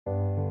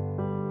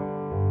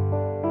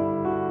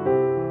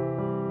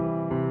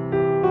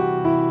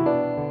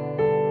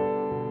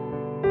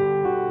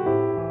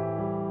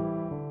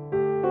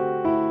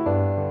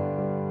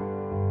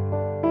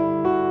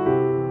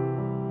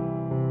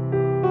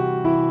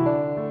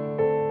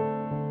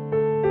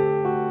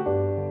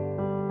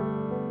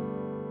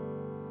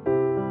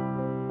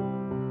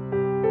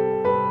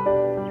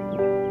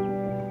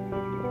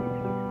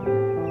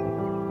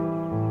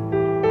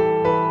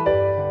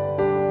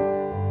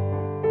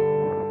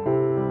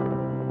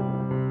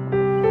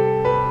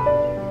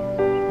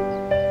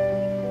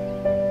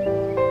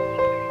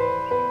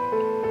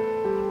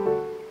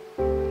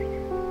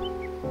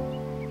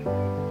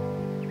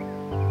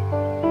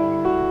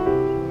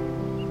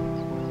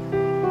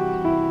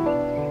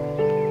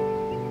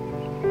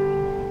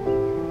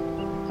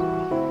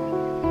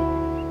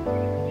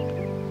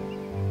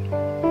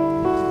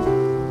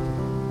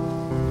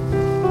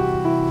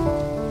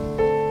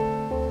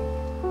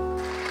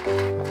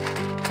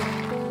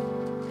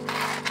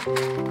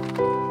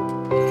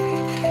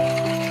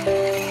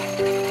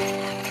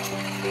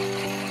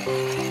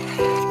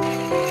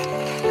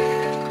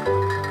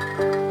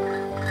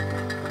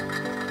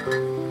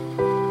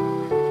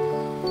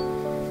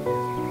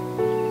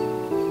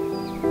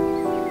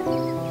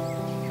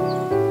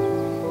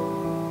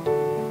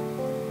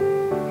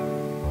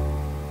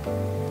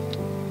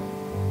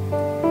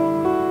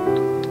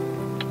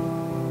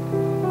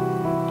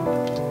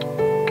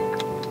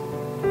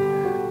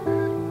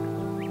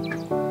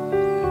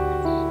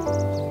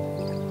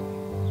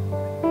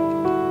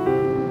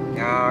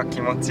気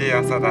持ちいい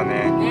朝だ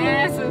ね。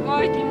ねえ、す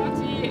ごい気持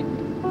ちいい。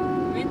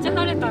めっちゃ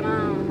晴れたな。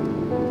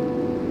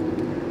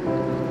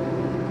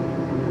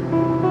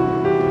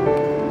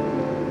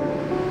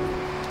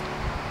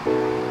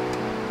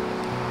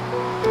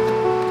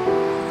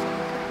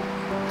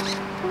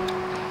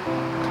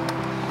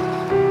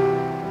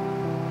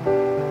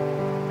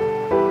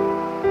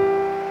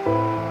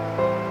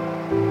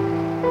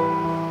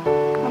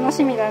楽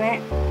しみだ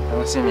ね。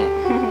楽しみ。よ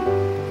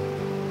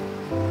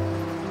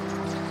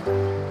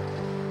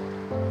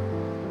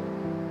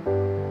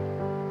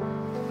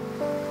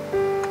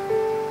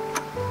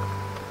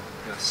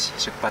し、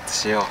出発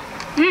しよ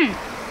う。うん。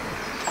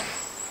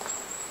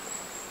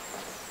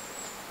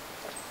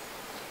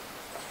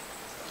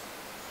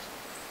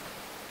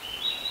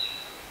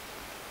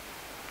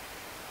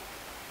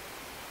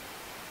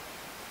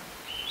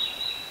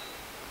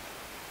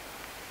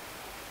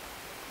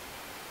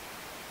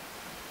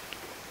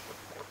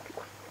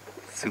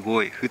す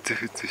ごいふつ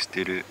ふつし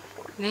てる。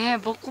ねえ、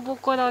ボコボ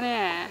コだ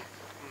ね。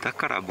だ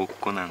からボッ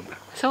コなんだ。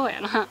そうや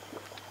な。わ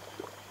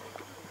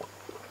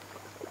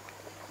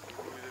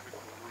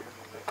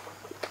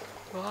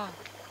あ。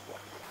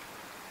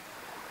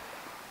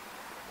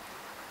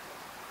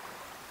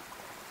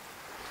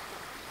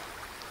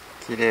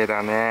綺麗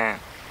だね。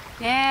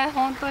ねえ、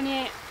本当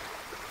に。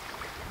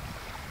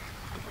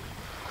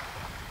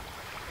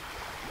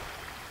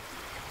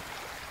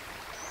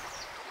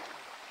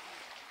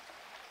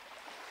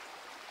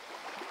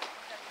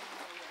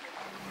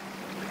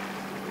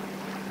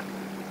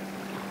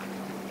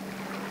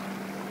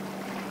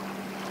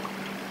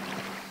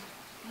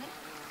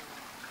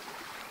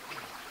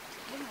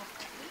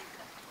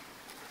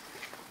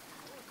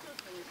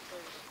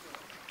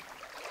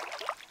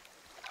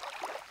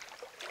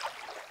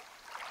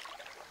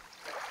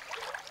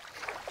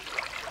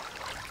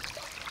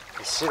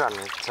石がめっ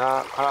ち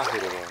ゃカラフ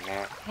ルだよ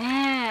ね。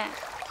ね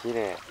え。綺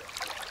麗。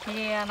綺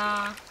麗や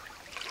な。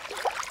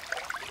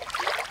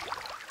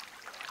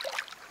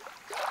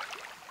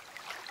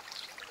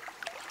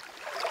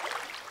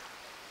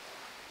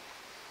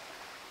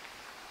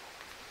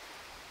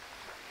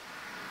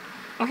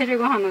お昼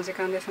ご飯の時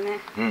間ですね。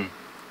うん。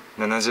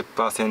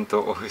70%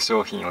 オフ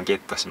商品をゲッ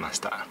トしまし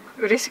た。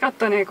嬉しかっ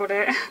たね、こ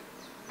れ。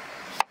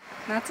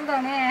夏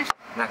だね。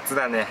夏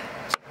だね。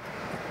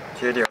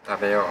きゅうりを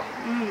食べよ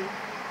う。うん。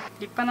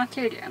立派なき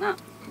ゅうりやな。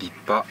立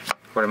派。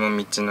これも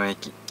道の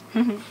駅。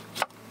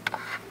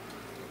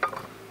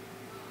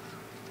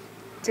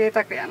贅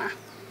沢やな。いっ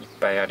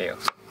ぱいあるよ。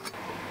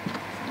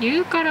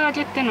牛から揚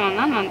げってのは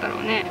何なんだろ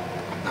うね。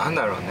なん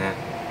だろうね。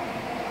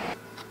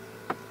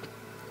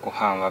ご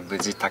飯は無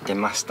事炊け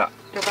ました。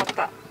よかっ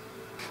た。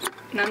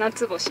七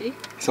つ星？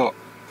そう。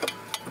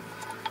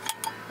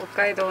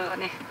北海道だ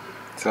ね。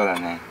そうだ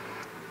ね。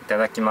いた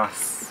だきま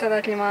す。いた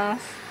だきま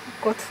す。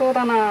ごちそう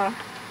だな。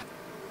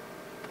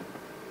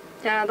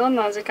じゃあどん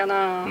な味か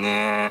な。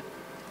ね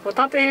え。ホ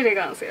タテエレ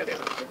ガンスやで。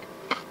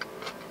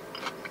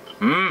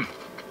うん。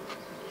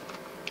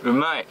う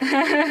まい。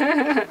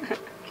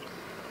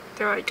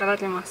ではいただ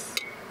きます。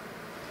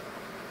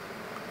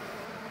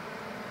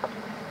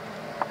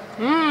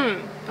う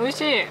ん、美味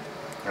しい。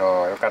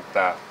おー、よかっ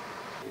た。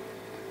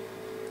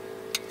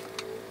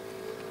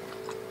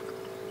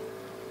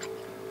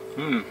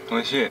うん、美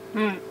味しい。う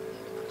ん。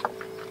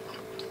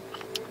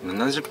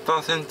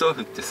70% オ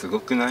フってすご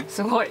くない？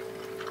すごい。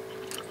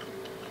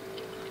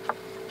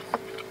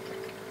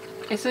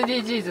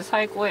SDGs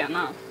最高や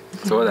な。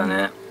そうだ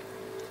ね。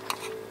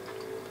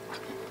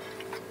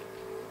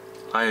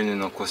アイヌ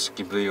の古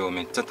式舞踊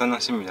めっちゃ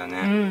楽しみだ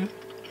ね。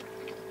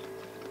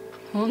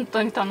うん。本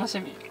当に楽し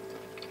み。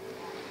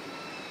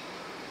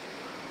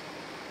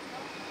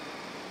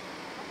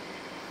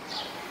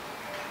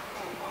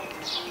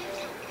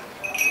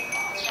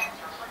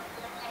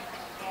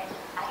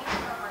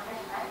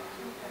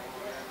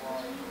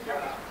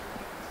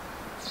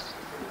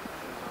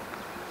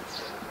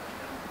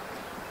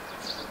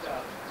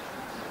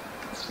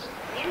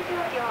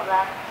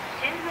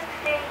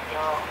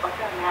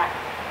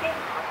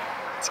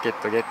チケ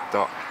ットゲッ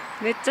ト。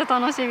めっちゃ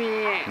楽しみ。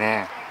ね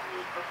え。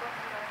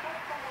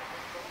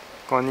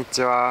こんに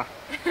ちは。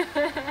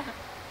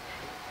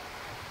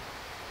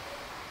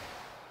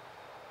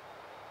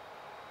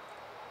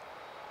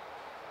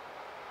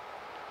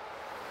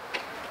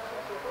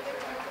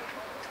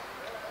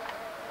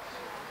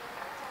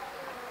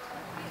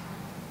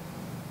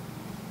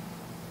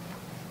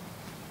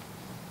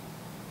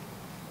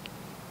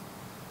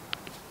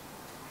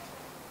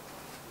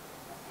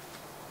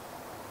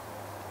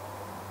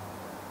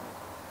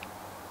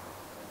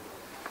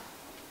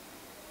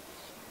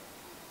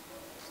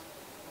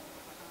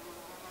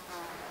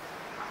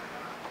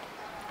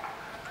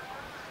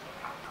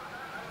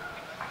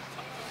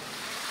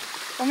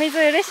お水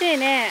嬉しいね。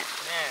ねえ、嬉しい。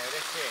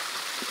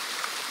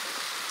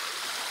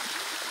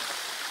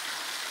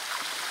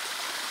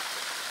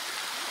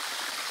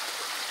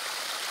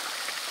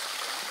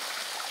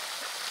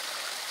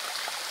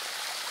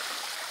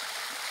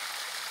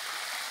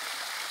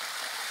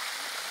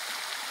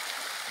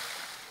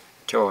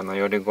今日の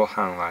夜ご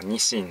飯はニ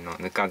シンの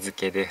ぬか漬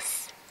けで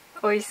す。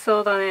美味し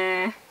そうだ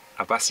ね。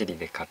網走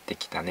で買って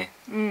きたね。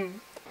う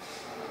ん。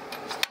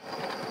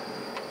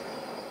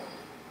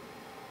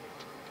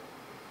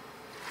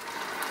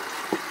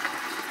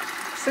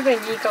すぐにい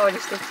い香り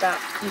してきた。い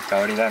い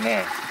香りだ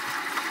ね。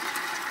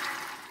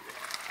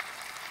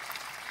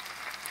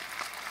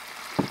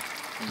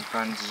いい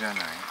感じじゃない？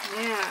ね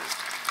え。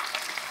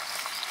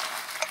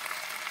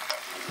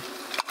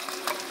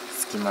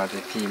隙間で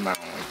ピーマンを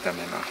炒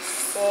めま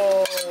す。お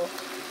お。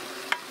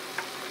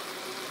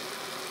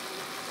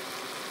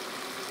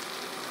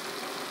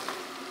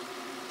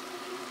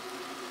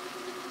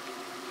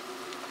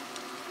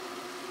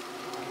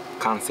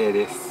完成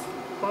です。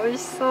美味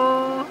し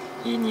そう。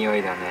いい匂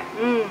いだね。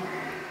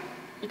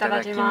うん。いた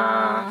だき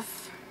ま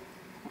す。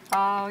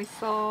あー、美味し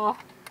そ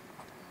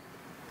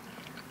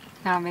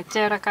う。あー、めっち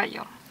ゃ柔らかい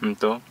よ。ほん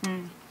と？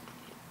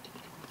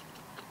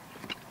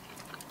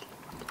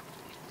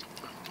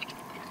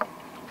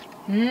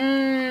う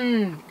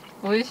ん。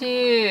美味し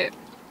い。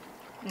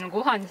ご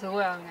飯にすご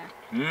い合うね。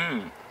う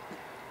ん。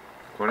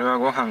これは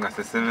ご飯が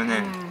進む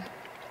ね。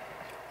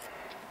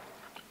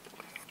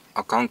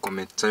阿寒湖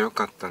めっちゃ良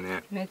かった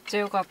ね。めっちゃ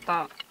良かっ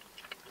た。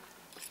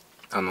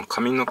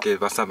髪の毛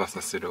バサバ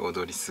サする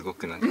踊りすご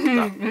くなった。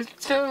めっ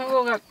ちゃす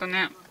ごかった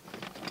ね。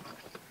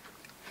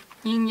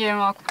人間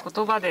は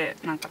言葉で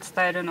なんか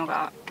伝えるの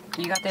が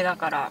苦手だ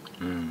から、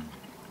うん、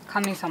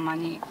神様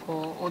に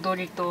こう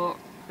踊りと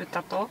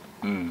歌と、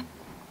うん、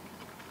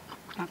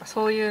なんか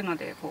そういうの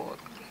でこ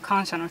う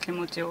感謝の気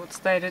持ちを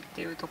伝えるっ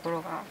ていうとこ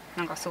ろが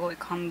なんかすごい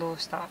感動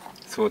した。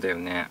そうだよ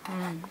ね。う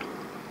ん、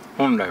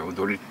本来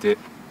踊りって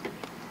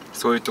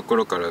そういうとこ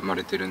ろから生ま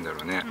れてるんだ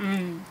ろうね。う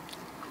ん。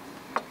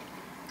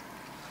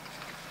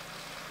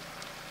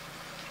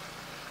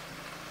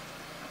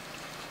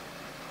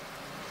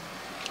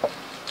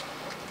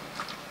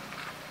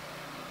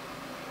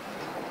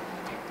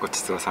ごち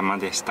そうさま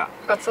でした。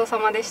ごちそうさ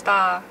までし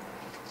た。